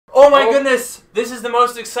my goodness! This is the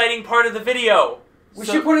most exciting part of the video. We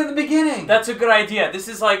should put it in the beginning. That's a good idea. This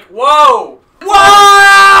is like, whoa!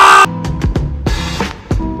 Whoa!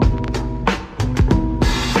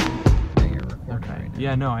 Okay.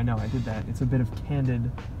 Yeah, no, I know. I did that. It's a bit of candid,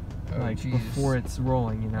 before it's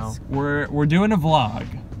rolling, you know. We're doing a vlog.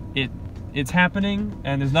 It's happening,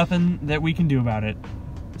 and there's nothing that we can do about it.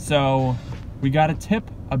 So, we got a tip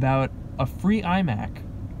about a free iMac.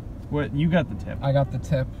 What, you got the tip? I got the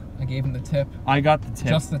tip. I gave him the tip. I got the tip.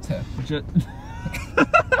 Just the tip.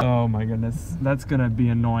 Oh my goodness, that's gonna be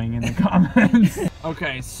annoying in the comments.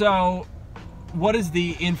 Okay, so what is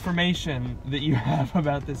the information that you have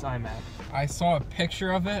about this iMac? I saw a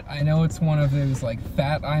picture of it. I know it's one of those like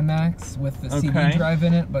fat iMacs with the CD drive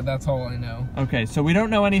in it, but that's all I know. Okay, so we don't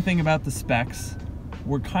know anything about the specs.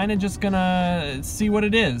 We're kind of just gonna see what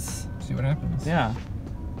it is. See what happens. Yeah.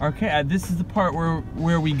 Okay, this is the part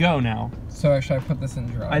where we go now. So should I put this in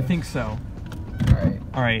drive? I think so. Alright.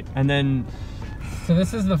 Alright, and then... So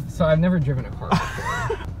this is so I've never driven a car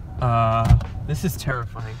before. This is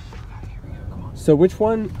terrifying. Okay, here we go, come on. So which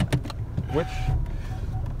one? Which?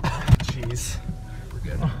 Jeez. We're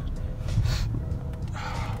good.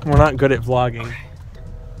 We're not good at vlogging.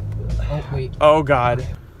 Oh, wait. Oh, God.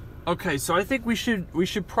 Okay, so I think we should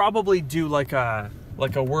probably do like a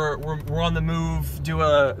we're on the move, do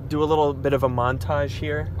a little bit of a montage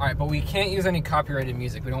here. All right, but we can't use any copyrighted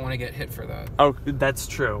music. We don't want to get hit for that. Oh, that's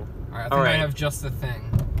true. All right, I think I have just the thing.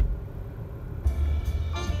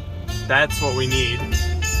 That's what we need.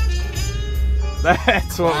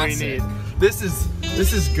 That's what we need. This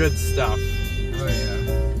is good stuff. Oh yeah.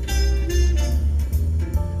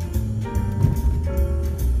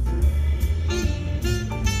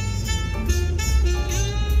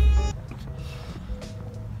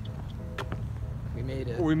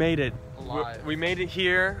 We made it. Alive. We made it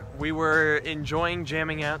here. We were enjoying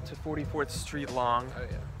jamming out to 44th Street Long. Oh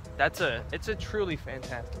yeah. It's a truly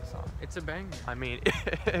fantastic song. It's a banger. I mean,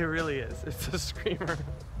 it really is. It's a screamer.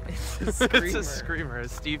 It's a screamer. It's a screamer,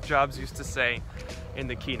 as Steve Jobs used to say in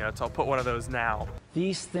the keynotes. I'll put one of those now.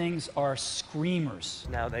 These things are screamers.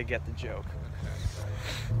 Now they get the joke.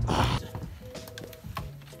 Okay.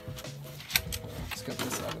 Let's get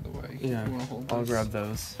this out of the way. Yeah, I'll grab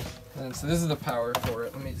those. And so this is the power for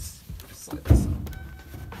it. Let me just slide this up.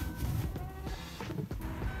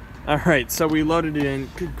 Alright, so we loaded it in.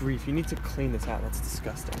 Good grief, you need to clean this out. That's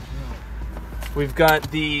disgusting. We've got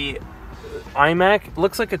the iMac.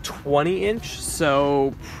 Looks like a 20-inch,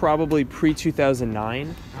 so probably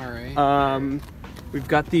pre-2009. Alright. We've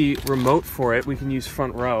got the remote for it. We can use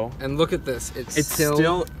front row. And look at this. It's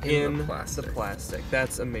still in the plastic.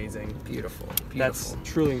 That's amazing. Beautiful. That's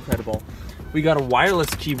truly incredible. We got a wireless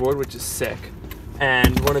keyboard, which is sick,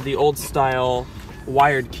 and one of the old style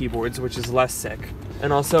wired keyboards, which is less sick.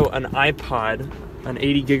 And also an iPod, an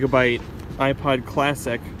 80 gigabyte iPod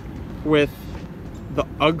Classic with the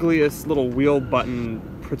ugliest little wheel button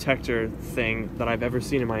protector thing that I've ever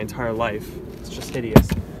seen in my entire life. It's just hideous.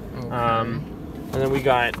 Okay. And then we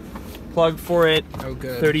got plug for it, oh,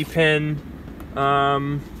 good. 30 pin,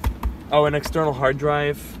 an external hard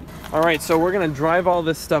drive. All right, so we're gonna drive all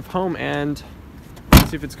this stuff home and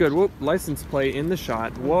see if it's good. Whoop, license plate in the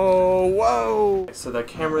shot. Whoa, whoa. So the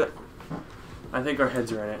camera, I think our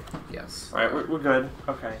heads are in it. Yes. All right, we're good.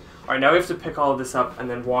 Okay. All right, now we have to pick all of this up and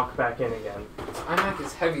then walk back in again. This iMac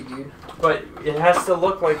is heavy, dude. But it has to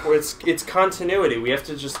look like it's continuity. We have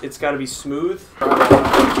to it's got to be smooth.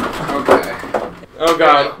 Okay. Oh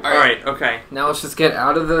God. All right. Okay. Now let's just get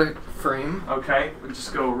out of the frame. Okay. We'll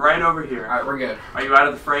just go right over here. All right, we're good. Are you out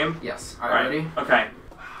of the frame? Yes. All right. Ready? Okay.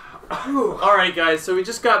 All right, guys. So we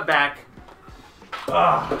just got back.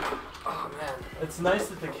 Oh man, it's nice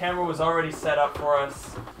that the camera was already set up for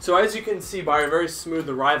us. So as you can see by a very smooth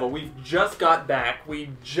arrival, we've just got back. We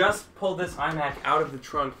just pulled this iMac out of the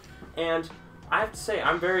trunk, and I have to say,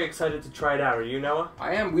 I'm very excited to try it out. Are you, Noah?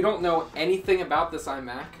 I am. We don't know anything about this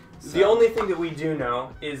iMac. So. The only thing that we do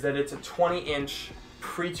know is that it's a 20-inch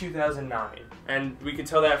pre-2009, and we can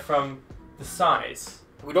tell that from the size.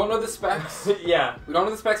 We don't know the specs. Yeah. We don't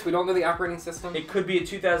know the specs. We don't know the operating system. It could be a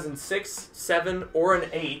 2006, 7, or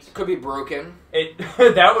an 8. It could be broken.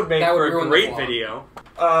 That would make for a great video.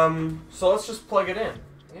 So let's just plug it in.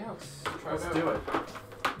 Yeah, let's do it.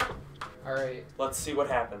 All right. Let's see what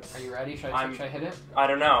happens. Are you ready? Should I hit it? I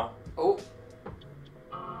don't know. Oh.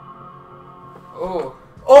 Oh.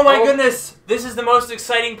 Oh my goodness! This is the most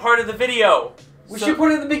exciting part of the video. We should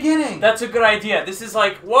put it in the beginning. That's a good idea. This is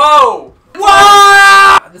like, whoa!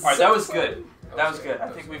 Whoa! Alright, that was good. That was good. I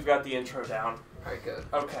think we've got the intro down. Alright, good.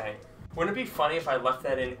 Okay. Wouldn't it be funny if I left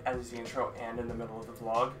that in as the intro and in the middle of the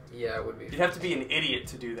vlog? Yeah, it would be. You'd have to be an idiot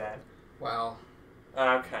to do that. Wow.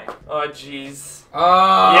 Okay. Oh, jeez.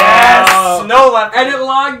 Oh! Yes! Snow Leopard! And it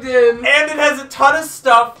logged in! And it has a ton of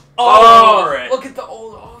stuff all over it. Look at the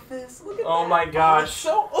old office. Look at that. Oh my gosh.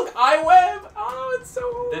 Look, iWeb. Oh, it's so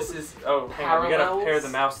old. This is, oh, hang on, we gotta pair the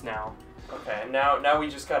mouse now. Okay, now we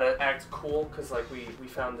just gotta act cool, because, like, we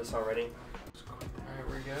found this already. Alright,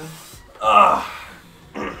 we're good. Ugh.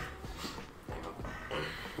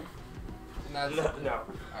 No.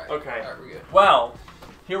 Alright. Okay. Alright, we're good. Well,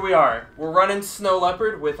 here we are. We're running Snow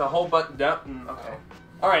Leopard with a whole button up. Okay.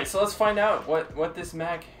 Alright, so let's find out what this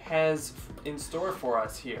Mac has in store for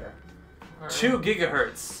us here. Right. 2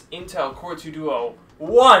 gigahertz Intel Core 2 Duo,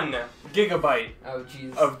 1 gigabyte of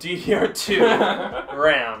DDR2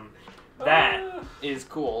 RAM. That is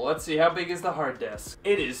cool. Let's see, how big is the hard disk?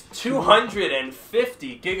 It is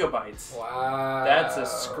 250 gigabytes. Wow. That's a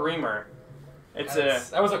screamer.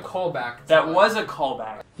 That was a callback. That was a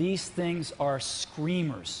callback. These things are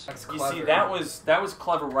screamers. That's You clever. see, that was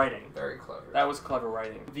clever writing. Very clever. That was clever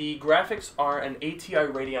writing. The graphics are an ATI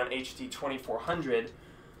Radeon HD 2400.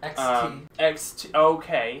 XT.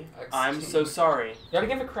 Okay. XT. I'm so sorry. You gotta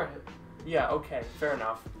give it credit. Yeah, okay, fair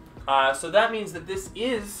enough. So that means that this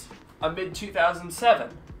is a mid-2007.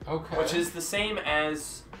 Okay. Which is the same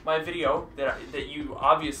as my video that you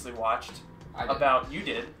obviously watched about You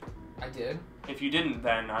Did. I did. If you didn't,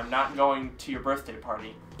 then I'm not going to your birthday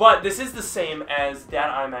party. But this is the same as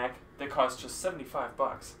that iMac that cost just 75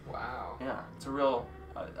 bucks. Wow. Yeah, it's a real,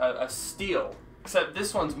 a steal. Except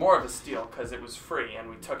this one's more of a steal because it was free and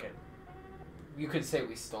we took it. You could say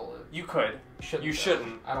we stole it. You could. You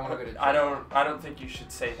shouldn't. I don't want to go to jail. I don't think you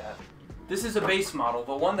should say that. This is a base model.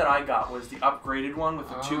 The one that I got was the upgraded one with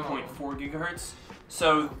the 2.4 gigahertz.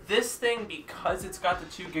 So this thing, because it's got the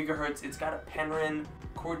 2 gigahertz, it's got a Penryn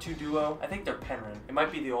Core 2 Duo. I think they're Penryn. It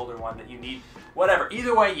might be the older one that you need. Whatever.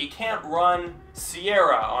 Either way, you can't run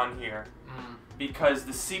Sierra on here because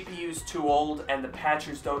the CPU's too old and the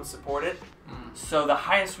patchers don't support it. So the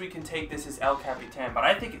highest we can take this is El Capitan, but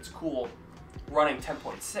I think it's cool running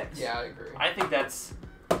 10.6. Yeah, I agree. I think it's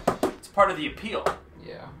part of the appeal.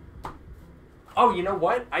 Yeah. Oh, you know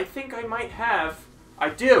what? I think I might have. I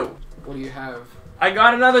do. What do you have? I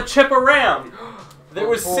got another chip of RAM that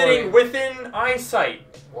was sitting within eyesight.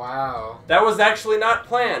 Wow. That was actually not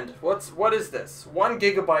planned. What is this? 1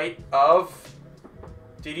 gigabyte of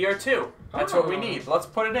DDR2. That's what we need. Let's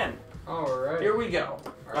put it in. Alright. Here we go.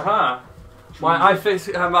 Right. My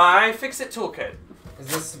iFixit toolkit. Is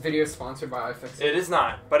this video sponsored by iFixit? It is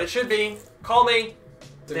not, but it should be. Call me.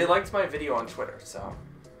 They liked my video on Twitter, so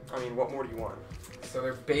I mean, what more do you want? So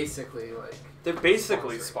they're basically like. They're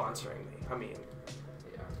basically sponsoring me. I mean.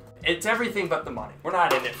 It's everything but the money. We're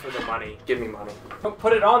not in it for the money. Give me money. Don't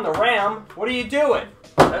put it on the RAM. What are you doing?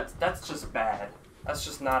 That's just bad. That's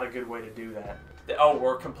just not a good way to do that. Oh,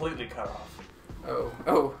 we're completely cut off.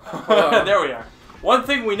 Oh. There we are. One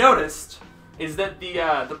thing we noticed is that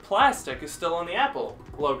the plastic is still on the Apple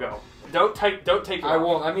logo. Don't take it off. I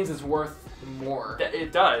won't. That means it's worth more.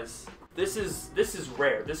 It does. This is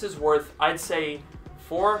rare. This is worth, I'd say,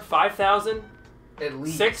 4,000, 5,000 at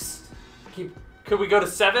least. 6. Could we go to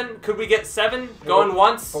 7? Could we get 7? Going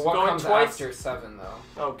once, but what going comes twice? After 7 though?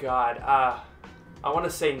 Oh God, I want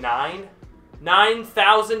to say 9.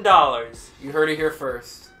 $9,000. You heard it here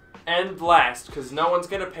first. And last, because no one's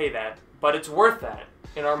gonna pay that, but it's worth that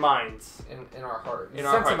in our minds. In our heart. In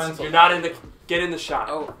our hearts. You're not in the. Get in the shot.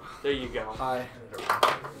 Oh, there you go. Hi.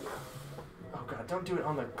 Oh God, don't do it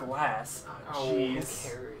on the glass. Oh, jeez. who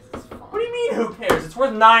cares? It's fine. What do you mean? Who cares? It's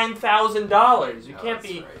worth $9,000. You can't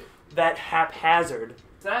be. Right. That haphazard.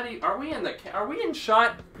 Are we in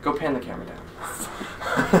shot? Go pan the camera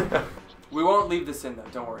down. We won't leave this in though,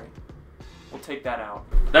 don't worry. We'll take that out.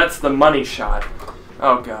 That's the money shot.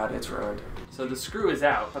 Oh God, it's ruined. So the screw is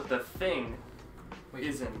out, but the thing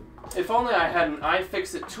isn't. If only I had an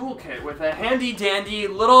iFixit toolkit with a handy dandy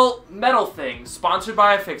little metal thing, sponsored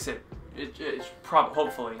by iFixit. It's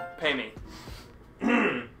hopefully, pay me.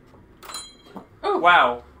 Oh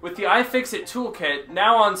wow. With the iFixit toolkit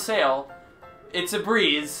now on sale, it's a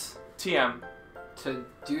breeze. TM. To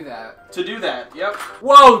do that. To do that, yep.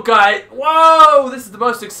 Whoa, guy! Whoa! This is the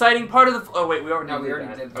most exciting part of the. Oh wait, we already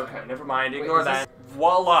did that. Okay, never mind. Ignore that.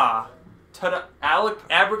 Voila! Ta-da!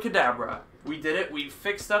 Abracadabra. We did it. We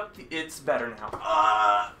fixed up. It's better now.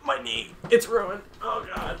 Ah, my knee. It's ruined. Oh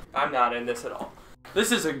God. I'm not in this at all.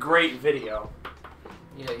 This is a great video.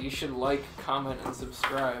 Yeah, you should like, comment, and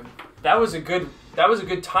subscribe. That was a good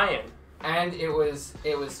tie-in. And it was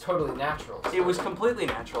totally natural. So. It was completely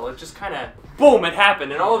natural. It just kind of, boom, it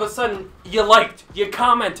happened. And all of a sudden, you liked, you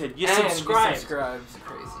commented, you subscribed. You subscribed.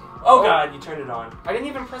 Crazy. Oh, God, you turned it on. I didn't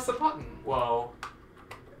even press the button. Whoa.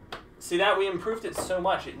 See that? We improved it so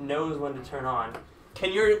much, it knows when to turn on.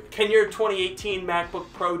 Can your 2018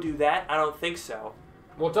 MacBook Pro do that? I don't think so.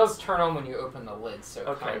 Well, it does turn on when you open the lid, so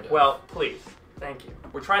okay, kind of. Well, please. Thank you.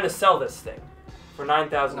 We're trying to sell this thing for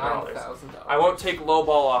 $9,000. I won't take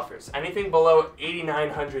lowball offers. Anything below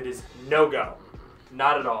 $8,900 is no-go.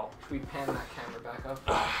 Not at all. Should we pan that camera back up?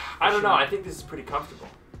 I don't know. I think this is pretty comfortable.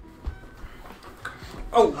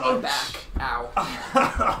 Oh, back. Ow.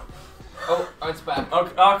 Oh, it's back.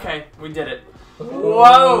 Okay, we did it.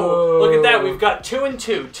 Whoa! Look at that. We've got 2 and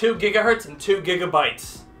 2. 2 gigahertz and 2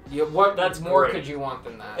 gigabytes. Yeah, that's more could you want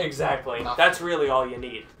than that? Exactly. Nothing. That's really all you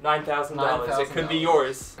need. $9,000. It could be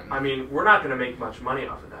yours. I mean, we're not going to make much money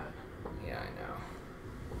off of that. Yeah, I know.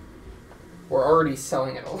 We're already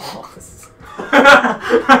selling at a loss.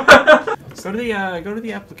 Go to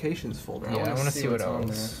the applications folder. Yeah, I want to see what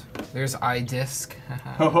else. There's iDisk.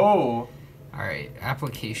 Oh. All right,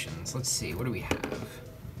 applications. Let's see. What do we have?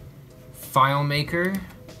 FileMaker.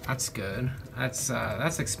 That's good.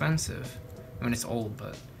 That's expensive. I mean, it's old,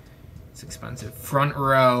 but it's expensive. Front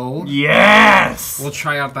Row. Yes. We'll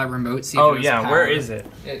try out that remote. See oh if yeah, power. Where is it?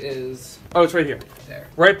 It is. Oh, it's right here. There.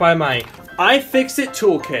 Right by my iFixit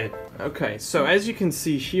toolkit. Okay, so as you can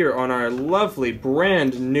see here on our lovely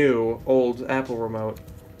brand new old Apple remote,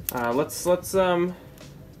 let's Here,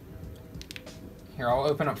 I'll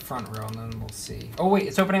open up Front Row and then we'll see. Oh wait,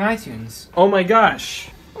 it's opening iTunes. Oh my gosh.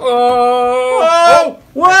 Oh!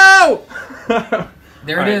 Whoa! Whoa!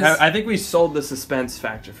 There it is. I think we sold the suspense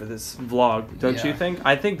factor for this vlog, don't you think?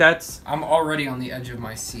 I think that's... I'm already on the edge of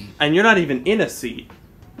my seat. And you're not even in a seat.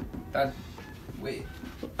 Wait.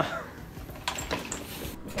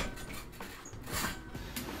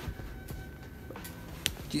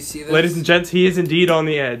 Do you see this? Ladies and gents, he is indeed on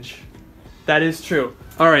the edge. That is true.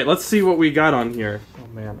 Alright, let's see what we got on here. Oh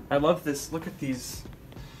man, I love this. Look at these.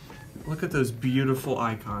 Look at those beautiful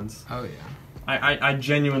icons. Oh yeah. I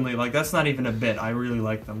genuinely, like, that's not even a bit. I really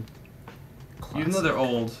like them. Classic. Even though they're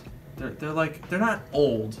old, they're not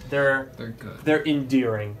old. They're good. They're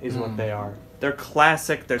endearing is what they are. They're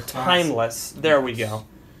classic, they're timeless. There we go.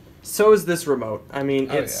 So is this remote. I mean,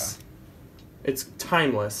 it's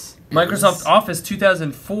timeless. Microsoft Office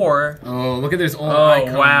 2004. Oh, look at those old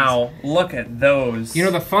icons. Oh, wow. Look at those. You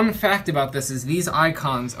know, the fun fact about this is these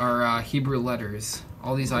icons are Hebrew letters.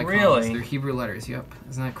 All these icons, really? They're Hebrew letters. Yep,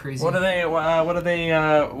 isn't that crazy? What are they? What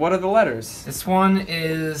are the letters? This one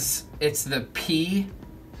it's the P.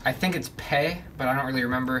 I think it's Pe, but I don't really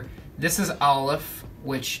remember. This is Aleph,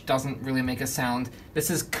 which doesn't really make a sound. This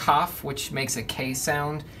is Kaf, which makes a K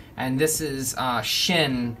sound, and this is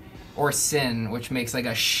Shin or Sin, which makes like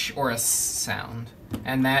a sh or a s sound,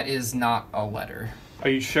 and that is not a letter. Are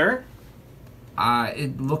you sure?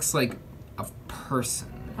 It looks like a person.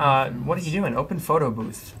 What are you doing? Open photo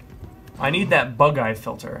booth. I need that bug eye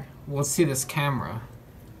filter. Let's see this camera.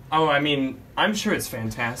 Oh, I mean, I'm sure it's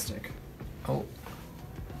fantastic. Oh.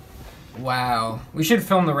 Wow. We should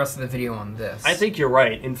film the rest of the video on this. I think you're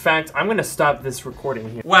right. In fact, I'm gonna stop this recording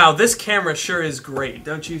here. Wow, this camera sure is great,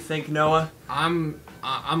 don't you think, Noah? I'm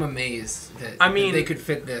amazed that, I mean, that they could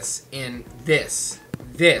fit this in this.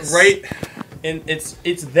 Right? And it's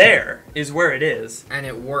there, is where it is. And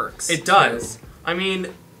it works. It does. Too. I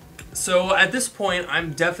mean, so at this point,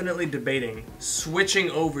 I'm definitely debating switching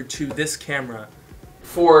over to this camera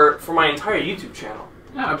for my entire YouTube channel.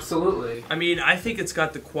 Yeah, absolutely. I mean, I think it's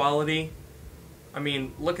got the quality. I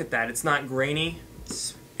mean, look at that. It's not grainy.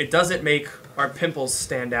 It doesn't make our pimples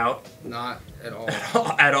stand out. Not at all.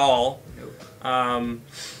 At all. Nope. On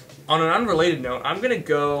an unrelated note, I'm going to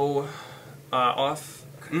go off.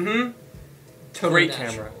 Mm-hmm. Totally Great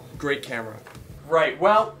natural. camera. Great camera. Right,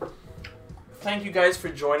 well, thank you guys for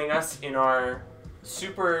joining us in our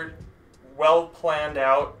super well-planned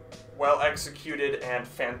out, well-executed, and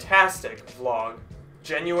fantastic vlog.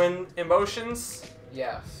 Genuine emotions.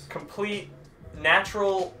 Yes. Complete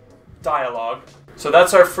natural dialogue. So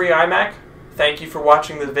that's our free iMac. Thank you for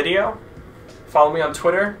watching the video. Follow me on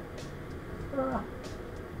Twitter.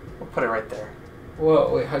 We'll put it right there.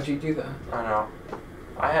 Whoa, wait, how'd you do that? I know.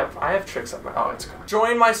 I have tricks up my... Oh, it's gone.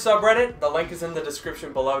 Join my subreddit. The link is in the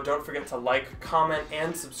description below. Don't forget to like, comment,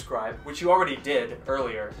 and subscribe, which you already did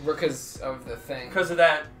earlier. Because of the thing. Because of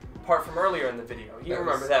that part from earlier in the video. You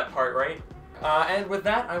remember that part, right? And with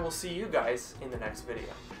that, I will see you guys in the next video.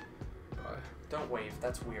 Bye. Don't wave.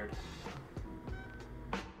 That's weird.